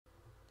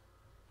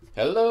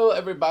Hello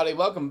everybody,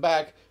 welcome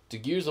back to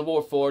Gears of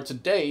War 4.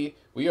 Today,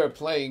 we are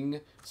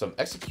playing some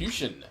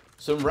execution.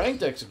 Some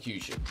ranked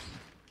execution.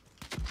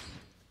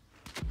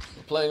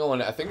 We're playing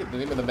on, I think the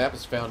name of the map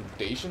is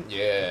Foundation?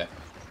 Yeah.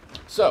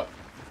 So,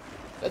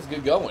 let's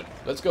get going.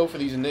 Let's go for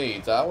these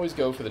nades. I always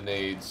go for the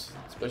nades,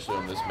 especially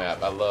on this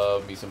map. I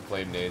love me some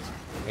flame nades.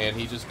 And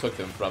he just took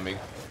them from me.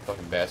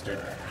 Fucking bastard.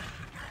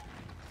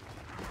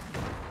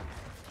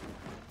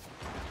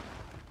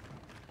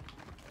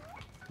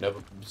 No,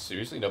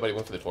 seriously? Nobody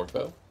went for the torque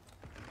bow?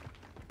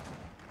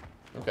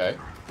 Okay.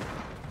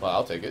 Well,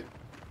 I'll take it.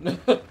 You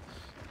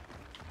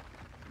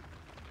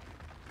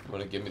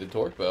want to give me the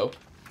torque bow?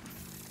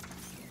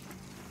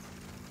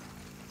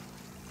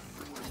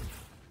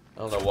 I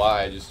don't know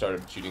why I just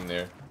started shooting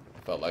there.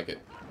 I felt like it.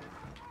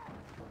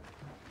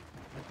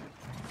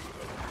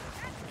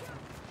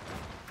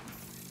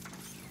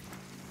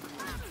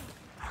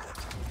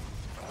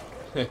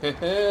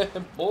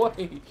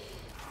 Boy,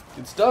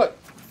 get stuck.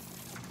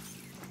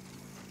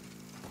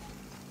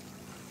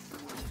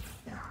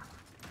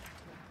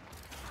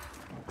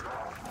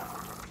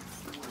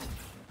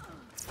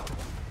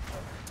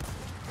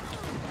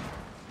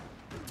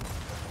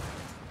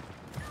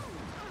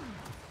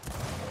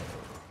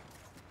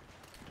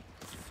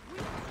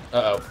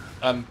 Uh-oh.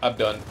 I'm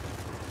done.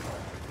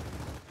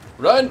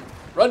 Run!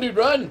 Run, dude,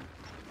 run!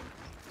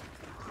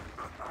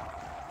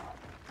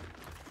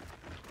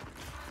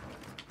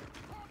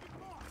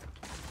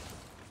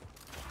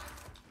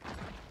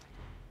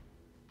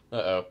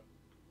 Uh-oh.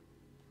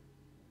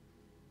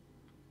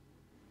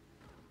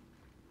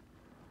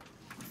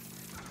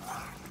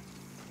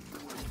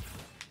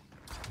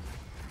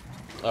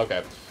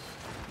 Okay.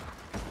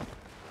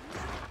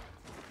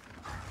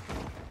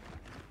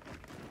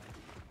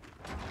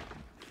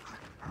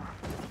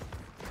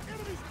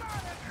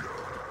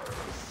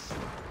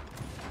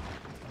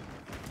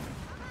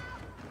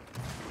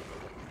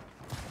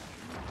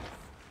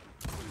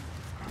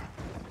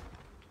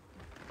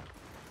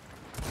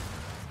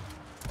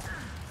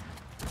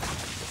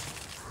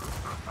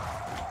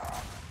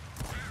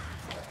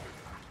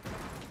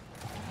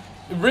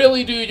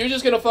 Really, dude? You're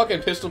just gonna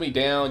fucking pistol me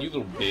down, you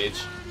little bitch.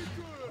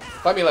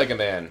 Fight me like a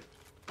man.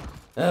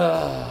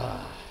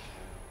 I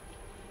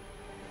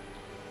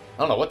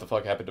don't know what the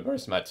fuck happened to the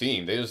rest of my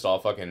team. They just all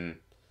fucking...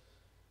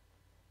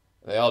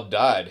 They all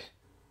died.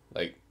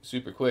 Like,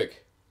 super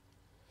quick.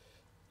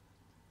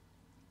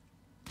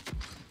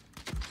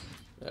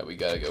 Yeah, we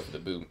gotta go for the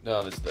boom.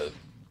 No, that's the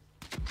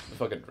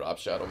fucking drop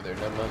shot over there.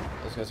 Never mind.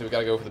 I was gonna say we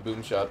gotta go for the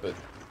boom shot, but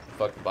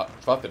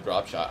fuck the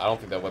drop shot. I don't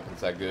think that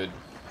weapon's that good,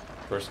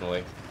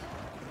 personally.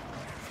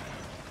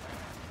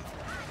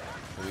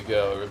 Here we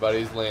go.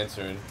 Everybody's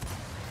lancering.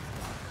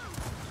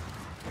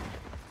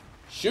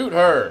 Shoot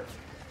her!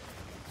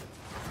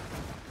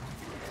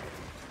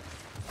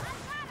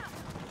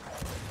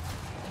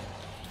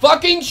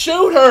 Fucking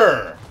shoot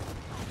her!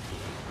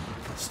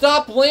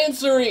 Stop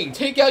lancering!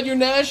 Take out your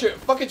Nasher!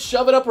 Fucking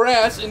shove it up her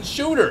ass and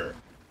shoot her!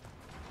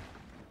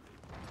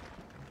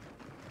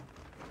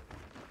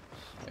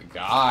 Oh my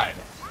god.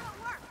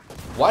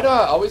 Why do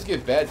I always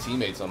get bad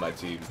teammates on my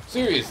team?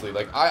 Seriously,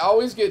 like, I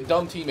always get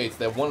dumb teammates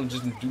that want to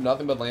just do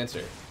nothing but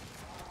Lancer.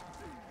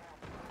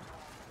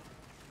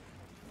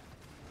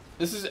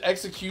 This is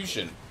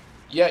execution.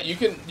 Yeah, you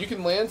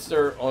can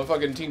Lancer on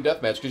fucking team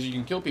deathmatch because you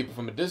can kill people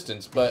from a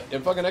distance, but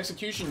in fucking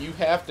execution you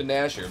have to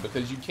Nasher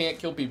because you can't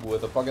kill people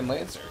with a fucking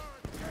Lancer.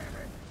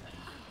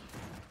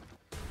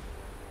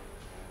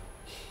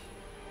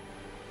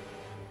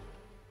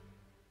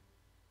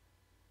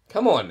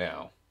 Come on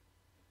now.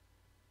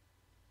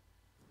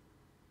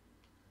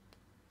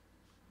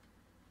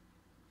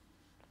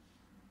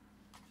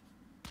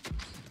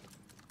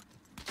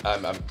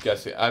 I'm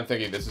guessing. I'm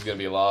thinking this is gonna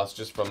be a loss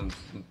just from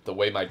the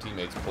way my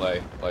teammates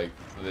play. Like,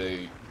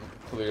 they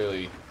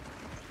clearly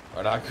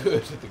are not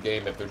good at the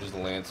game if they're just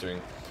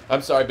lancering.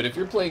 I'm sorry, but if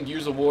you're playing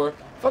Gears of War,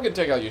 fucking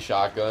take out your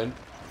shotgun.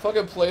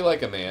 Fucking play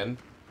like a man.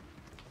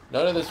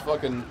 None of this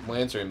fucking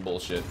lancering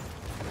bullshit.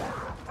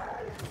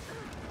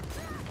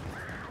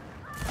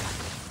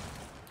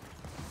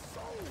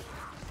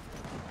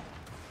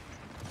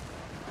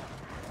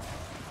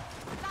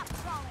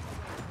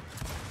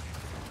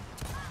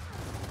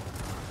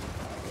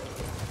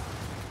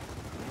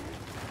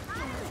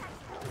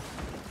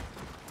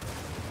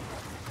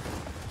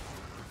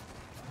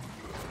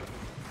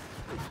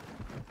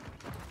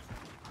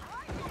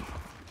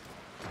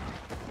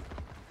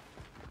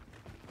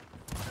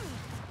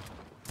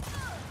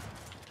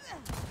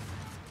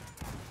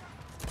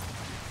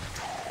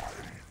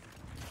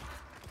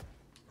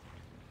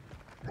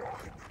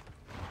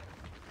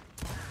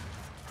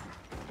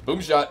 Boom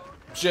shot.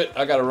 Shit,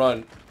 I gotta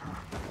run.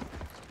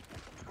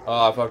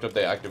 Oh, I fucked up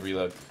the active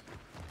reload.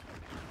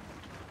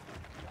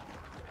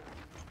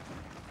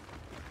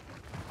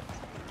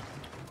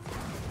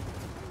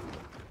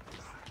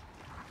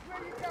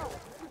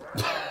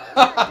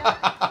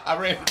 I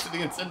ran into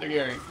the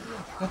incendiary.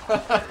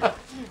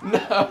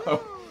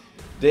 No.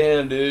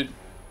 Damn, dude.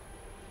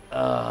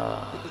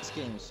 This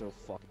game is so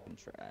fucking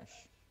trash.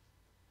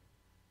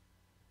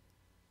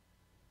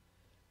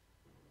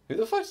 Who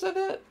the fuck said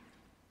that?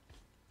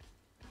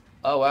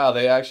 Oh wow,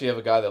 they actually have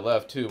a guy that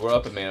left too. We're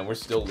up a man. We're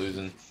still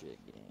losing. Shit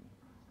game.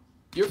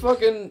 You're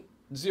fucking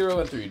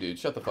 0-3, dude.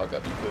 Shut the fuck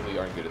up. You clearly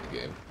aren't good at the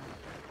game.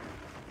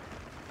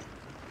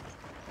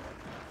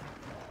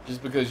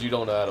 Just because you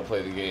don't know how to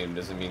play the game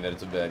doesn't mean that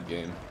it's a bad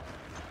game.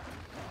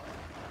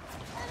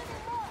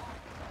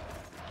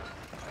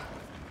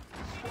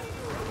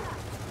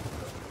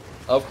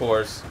 Of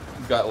course,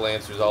 you've got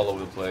Lancers all over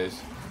the place.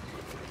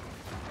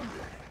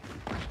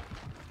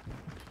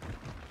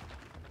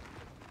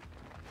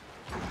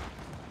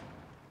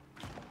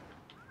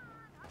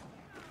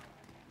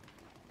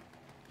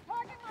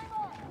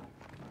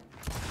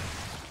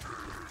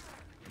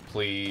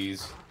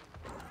 Please.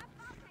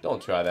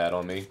 Don't try that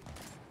on me.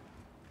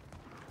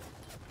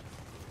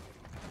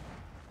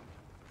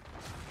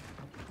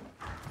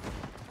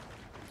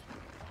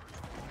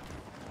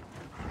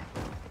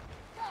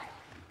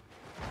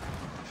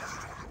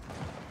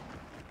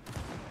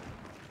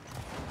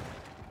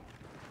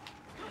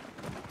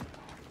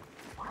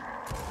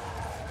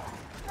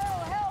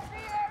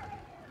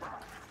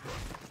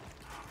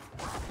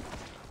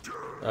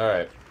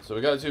 Alright, so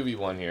we got a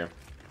 2v1 here.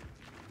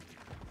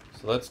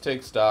 So let's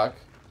take stock.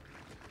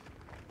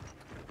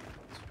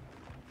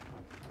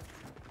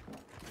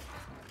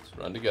 Let's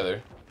run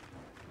together.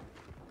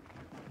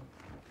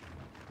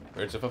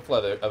 Birds of a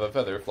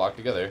feather flock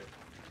together.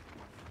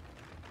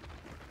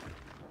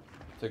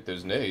 Take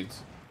those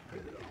nades.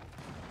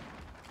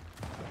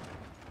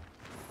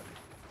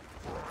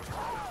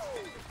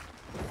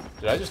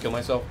 Did I just kill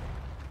myself?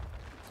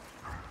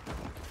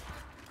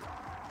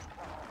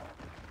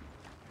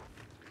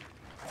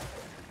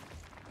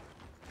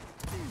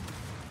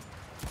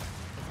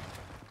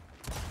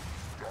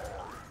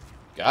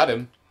 Got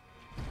him.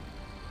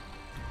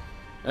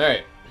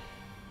 Alright.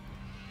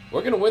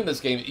 We're gonna win this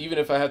game even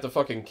if I have to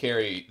fucking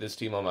carry this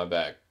team on my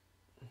back.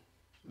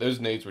 Those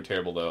nades were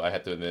terrible though, I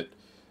have to admit.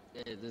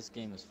 Yeah, this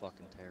game is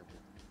fucking terrible.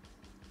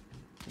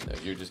 No,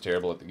 you're just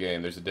terrible at the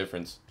game. There's a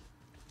difference.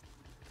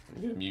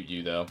 I'm gonna mute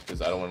you though,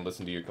 because I don't want to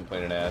listen to your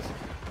complaining ass.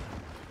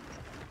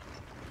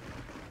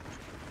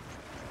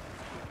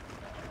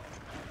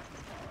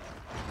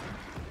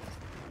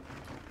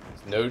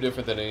 It's no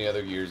different than any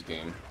other Gears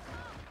game.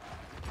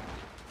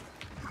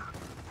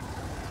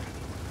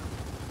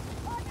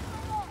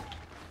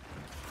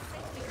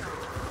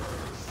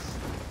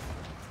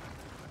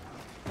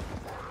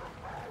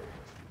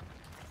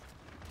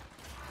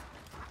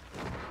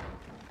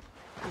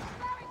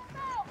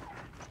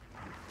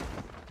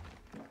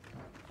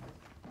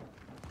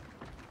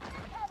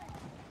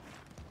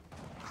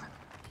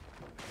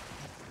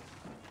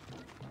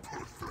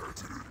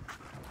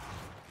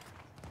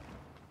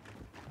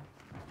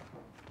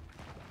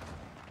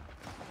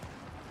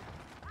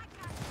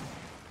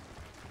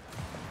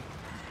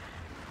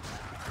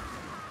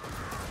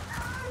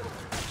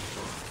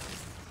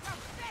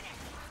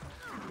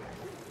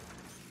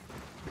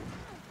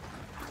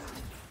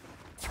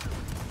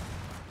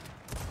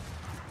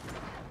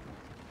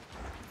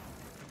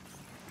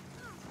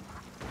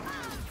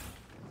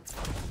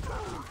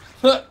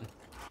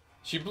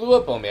 She blew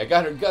up on me. I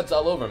got her guts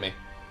all over me.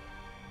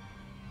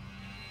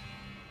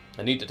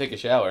 I need to take a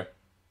shower.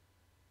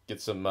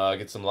 Get some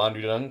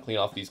laundry done. Clean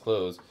off these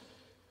clothes.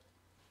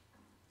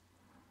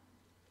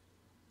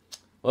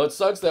 Well, it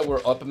sucks that we're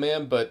up a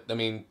man, but I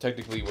mean,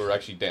 technically we're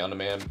actually down a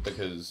man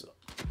because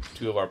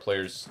two of our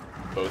players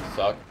both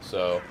suck.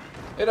 So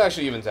it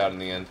actually evens out in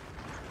the end.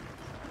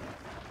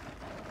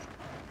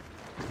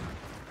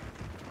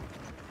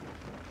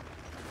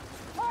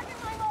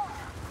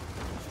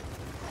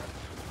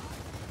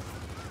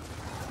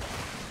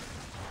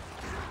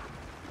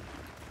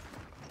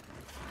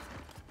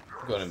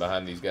 Going in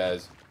behind these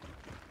guys.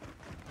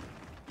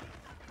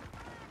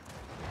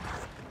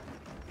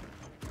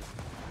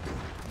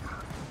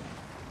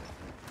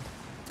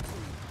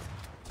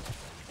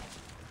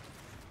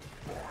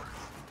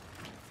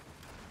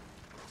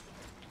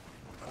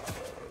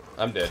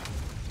 I'm dead.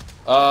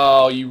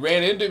 Oh, you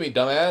ran into me,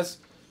 dumbass.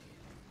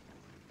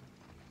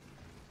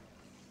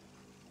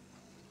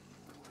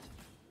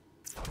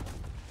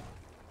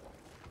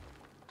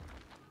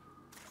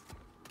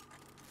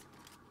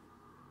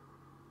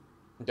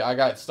 I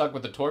got stuck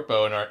with the torque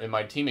bow and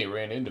my teammate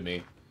ran into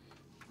me.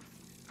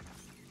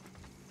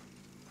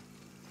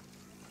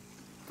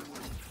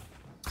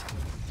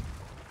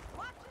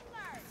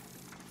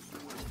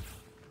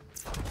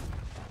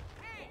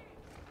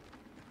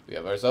 We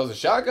have ourselves a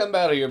shotgun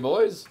battle here,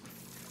 boys.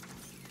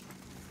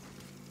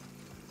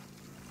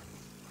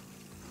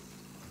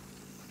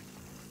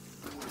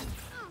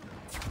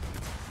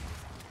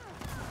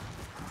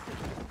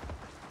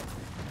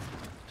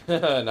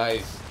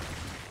 Nice.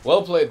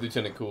 Well played,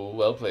 Lieutenant Cool.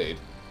 Well played.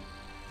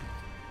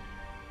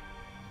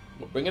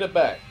 We're bringing it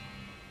back.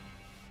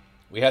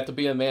 We have to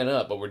be a man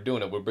up, but we're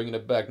doing it. We're bringing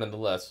it back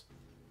nonetheless.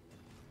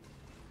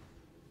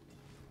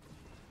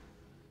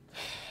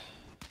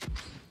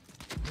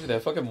 Look at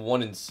that, fucking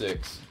 1 in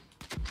 6.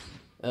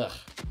 Ugh.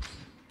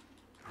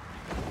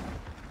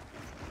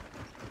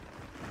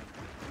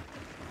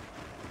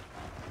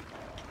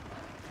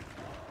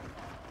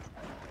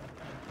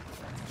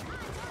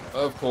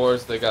 Of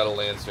course, they got a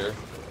Lancer.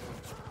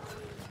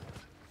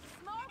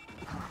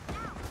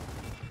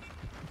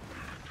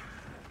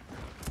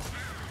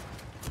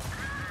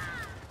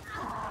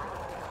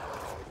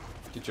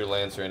 Get your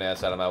Lancer and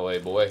ass out of my way,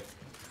 boy.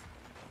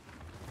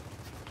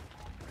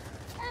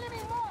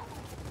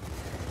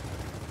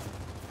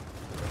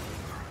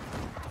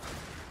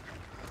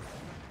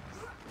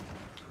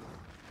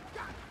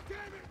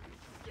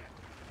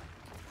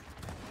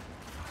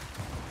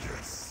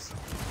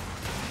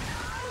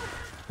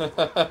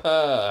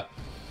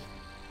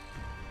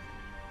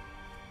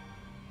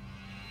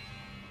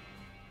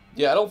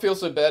 Yeah, I don't feel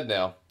so bad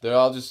now. They're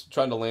all just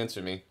trying to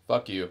Lancer me.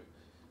 Fuck you.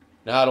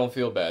 Now I don't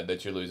feel bad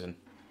that you're losing.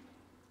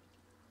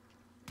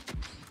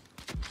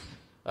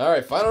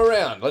 Alright, final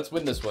round. Let's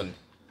win this one.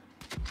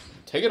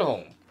 Take it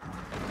home.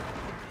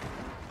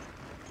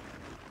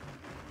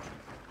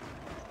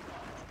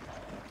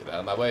 Get out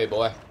of my way,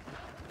 boy.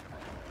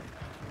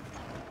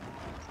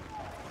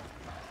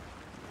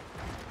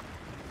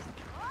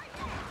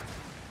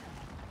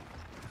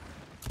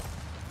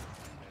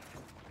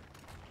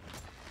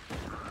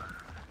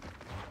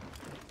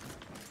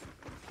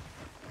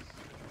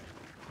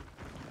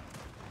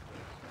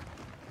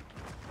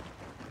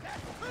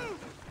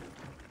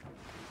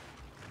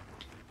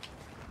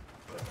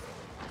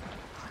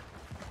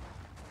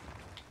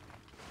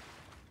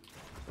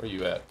 Where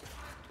you at?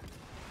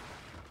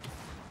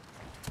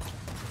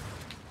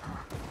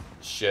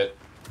 Shit.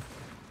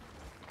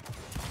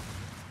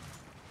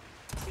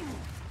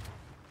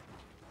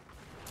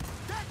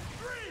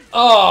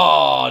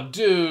 Oh,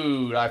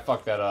 dude. I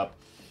fucked that up.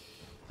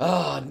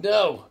 Oh,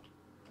 no.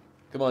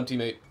 Come on,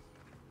 teammate.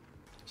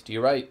 It's to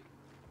your right.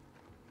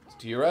 It's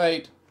to your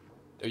right.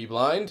 Are you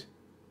blind?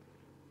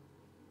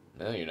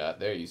 No, you're not.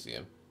 There you see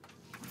him.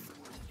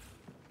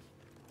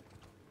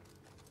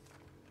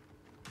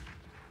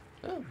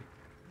 Oh,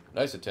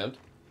 nice attempt.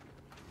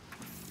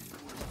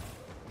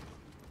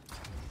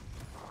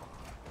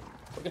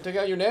 Fucking take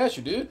out your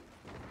Nasher, dude.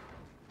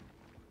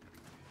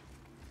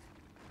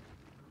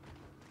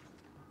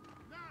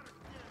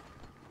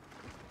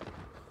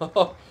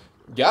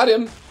 Got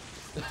him.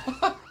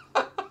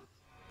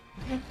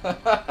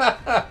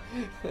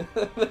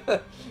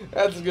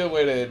 That's a good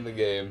way to end the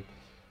game.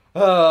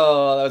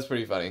 Oh, that was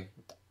pretty funny.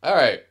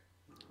 Alright.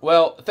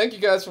 Well, thank you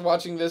guys for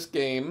watching this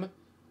game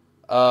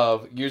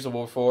of Gears of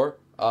War 4.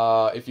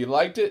 If you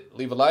liked it,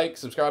 leave a like,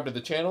 subscribe to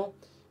the channel,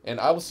 and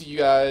I will see you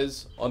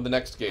guys on the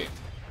next game.